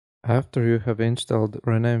After you have installed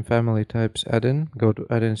Rename Family Types add-in, go to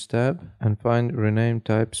Add-ins tab and find Rename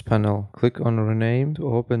Types panel. Click on Rename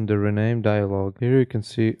to open the Rename dialog. Here you can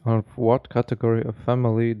see of what category of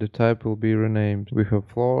family the type will be renamed. We have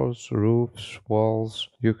floors, roofs, walls.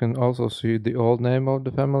 You can also see the old name of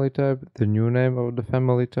the family type, the new name of the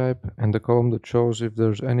family type, and the column that shows if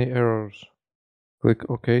there's any errors. Click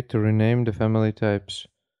OK to rename the family types.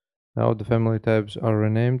 Now the family types are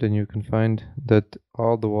renamed and you can find that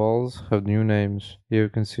all the walls have new names. Here you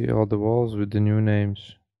can see all the walls with the new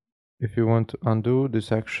names. If you want to undo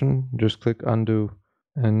this action, just click undo.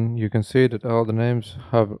 And you can see that all the names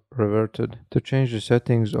have reverted. To change the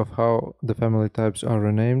settings of how the family types are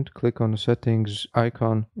renamed, click on the settings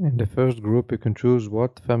icon. In the first group you can choose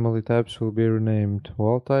what family types will be renamed: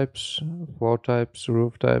 wall types, floor types,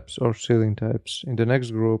 roof types, or ceiling types. In the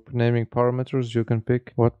next group, naming parameters, you can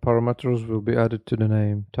pick what parameters will be added to the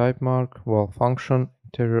name: type mark, wall function,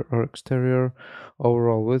 interior or exterior,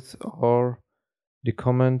 overall width, or the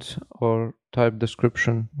comment or type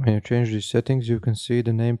description. When you change these settings, you can see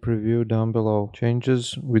the name preview down below.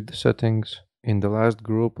 Changes with the settings. In the last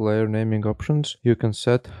group, layer naming options, you can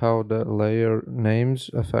set how the layer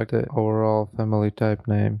names affect the overall family type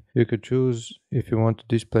name. You could choose if you want to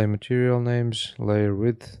display material names, layer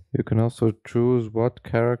width. You can also choose what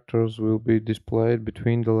characters will be displayed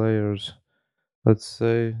between the layers. Let's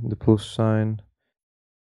say the plus sign.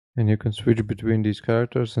 And you can switch between these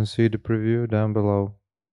characters and see the preview down below.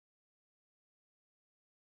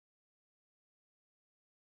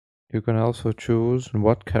 You can also choose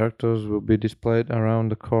what characters will be displayed around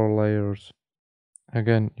the core layers.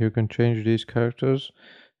 Again, you can change these characters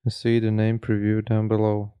and see the name preview down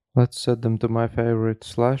below. Let's set them to my favorite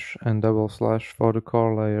slash and double slash for the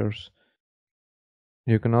core layers.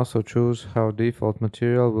 You can also choose how default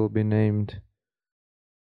material will be named.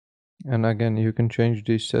 And again, you can change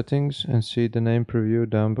these settings and see the name preview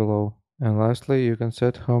down below. And lastly, you can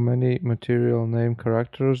set how many material name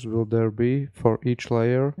characters will there be for each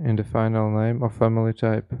layer in the final name of family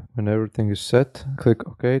type. When everything is set, click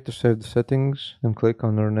OK to save the settings and click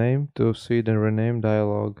on Rename to see the Rename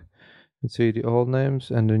dialog and see the old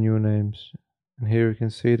names and the new names. And here you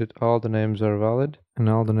can see that all the names are valid and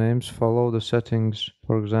all the names follow the settings.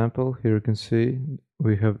 For example, here you can see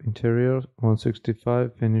we have interior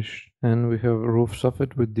 165 finished, and we have roof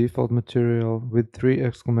soffit with default material with 3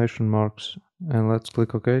 exclamation marks. And let's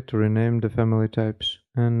click OK to rename the family types.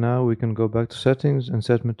 And now we can go back to settings and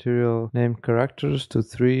set material name characters to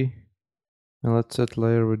 3. And let's set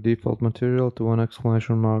layer with default material to 1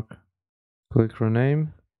 exclamation mark. Click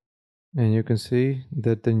rename. And you can see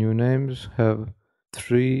that the new names have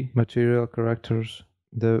 3 material characters.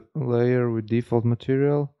 The layer with default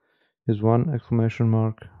material is 1 exclamation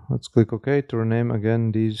mark. Let's click OK to rename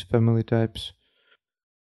again these family types.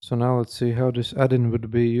 So now let's see how this add-in would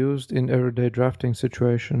be used in everyday drafting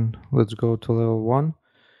situation. Let's go to level 1,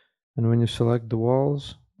 and when you select the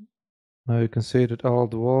walls, now you can see that all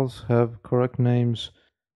the walls have correct names,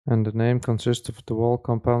 and the name consists of the wall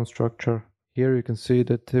compound structure. Here you can see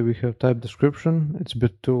that we have type description. It's a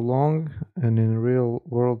bit too long, and in a real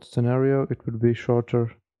world scenario it would be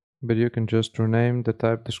shorter, but you can just rename the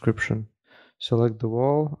type description. Select the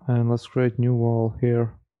wall and let's create new wall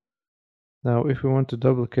here. Now if we want to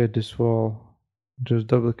duplicate this wall, just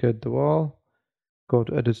duplicate the wall, go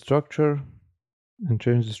to edit structure and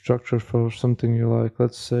change the structure for something you like.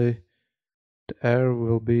 Let's say the air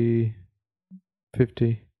will be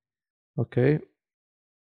 50. Okay,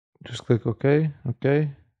 just click OK,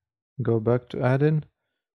 OK, go back to add-in,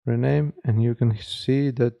 rename, and you can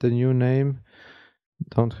see that the new name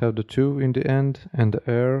don't have the 2 in the end and the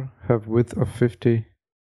air have width of 50.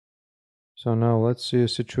 So now let's see a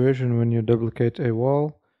situation when you duplicate a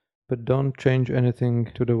wall but don't change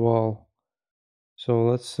anything to the wall. So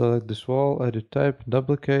let's select this wall, edit type,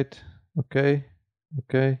 duplicate, OK,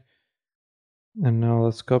 OK. And now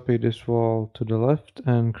let's copy this wall to the left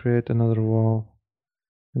and create another wall.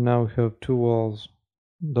 And now we have 2 walls,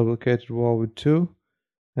 duplicated wall with 2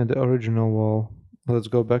 and the original wall. Let's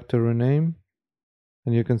go back to rename.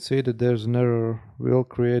 And you can see that there's an error. We'll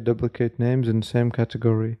create duplicate names in the same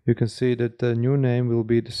category. You can see that the new name will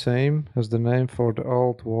be the same as the name for the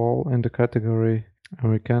old wall in the category.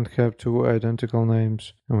 And we can't have 2 identical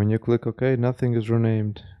names. And when you click OK, nothing is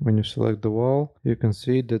renamed. When you select the wall, you can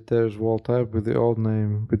see that there's wall type with the old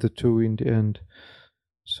name, with the 2 in the end.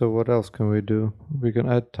 So what else can we do? We can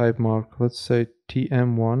add type mark. Let's say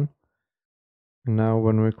TM1. And now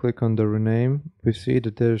when we click on the rename, we see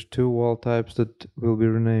that there's 2 wall types that will be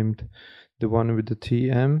renamed. The one with the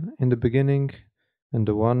TM in the beginning and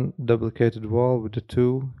the one duplicated wall with the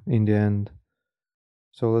 2 in the end.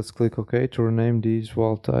 So let's click OK to rename these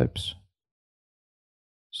wall types.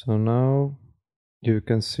 So now you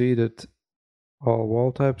can see that all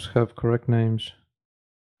wall types have correct names.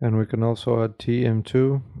 And we can also add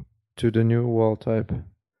TM2 to the new wall type.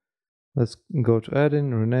 Let's go to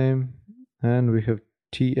add-in, rename, and we have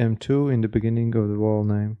TM2 in the beginning of the wall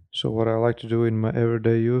name. So what I like to do in my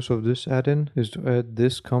everyday use of this add-in is to add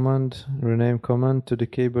this command, rename command, to the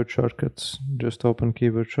keyboard shortcuts. Just open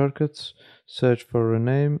keyboard shortcuts, search for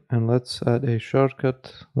rename, and let's add a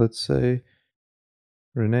shortcut. Let's say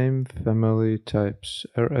rename family types,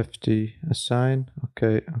 RFT, assign,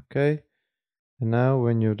 okay. And now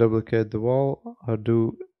when you duplicate the wall or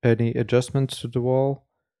do any adjustments to the wall,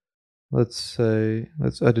 let's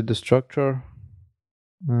edit the structure.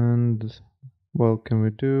 And what can we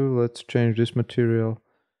do? Let's change this material.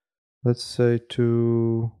 Let's say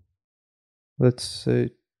to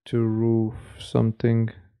roof something,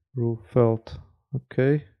 roof felt.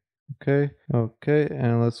 Okay.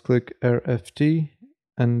 And let's click RFT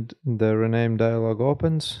and the rename dialog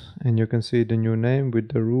opens and you can see the new name with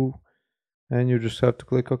the roof. And you just have to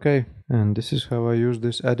click OK. And this is how I use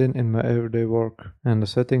this add-in in my everyday work. And the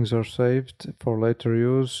settings are saved for later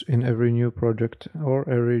use in every new project or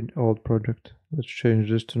every old project. Let's change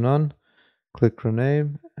this to none. Click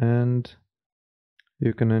rename and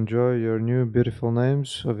you can enjoy your new beautiful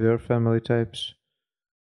names of your family types.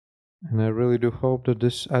 And I really do hope that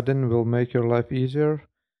this add-in will make your life easier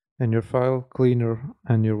and your file cleaner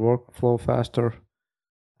and your workflow faster.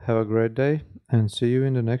 Have a great day and see you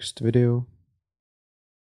in the next video.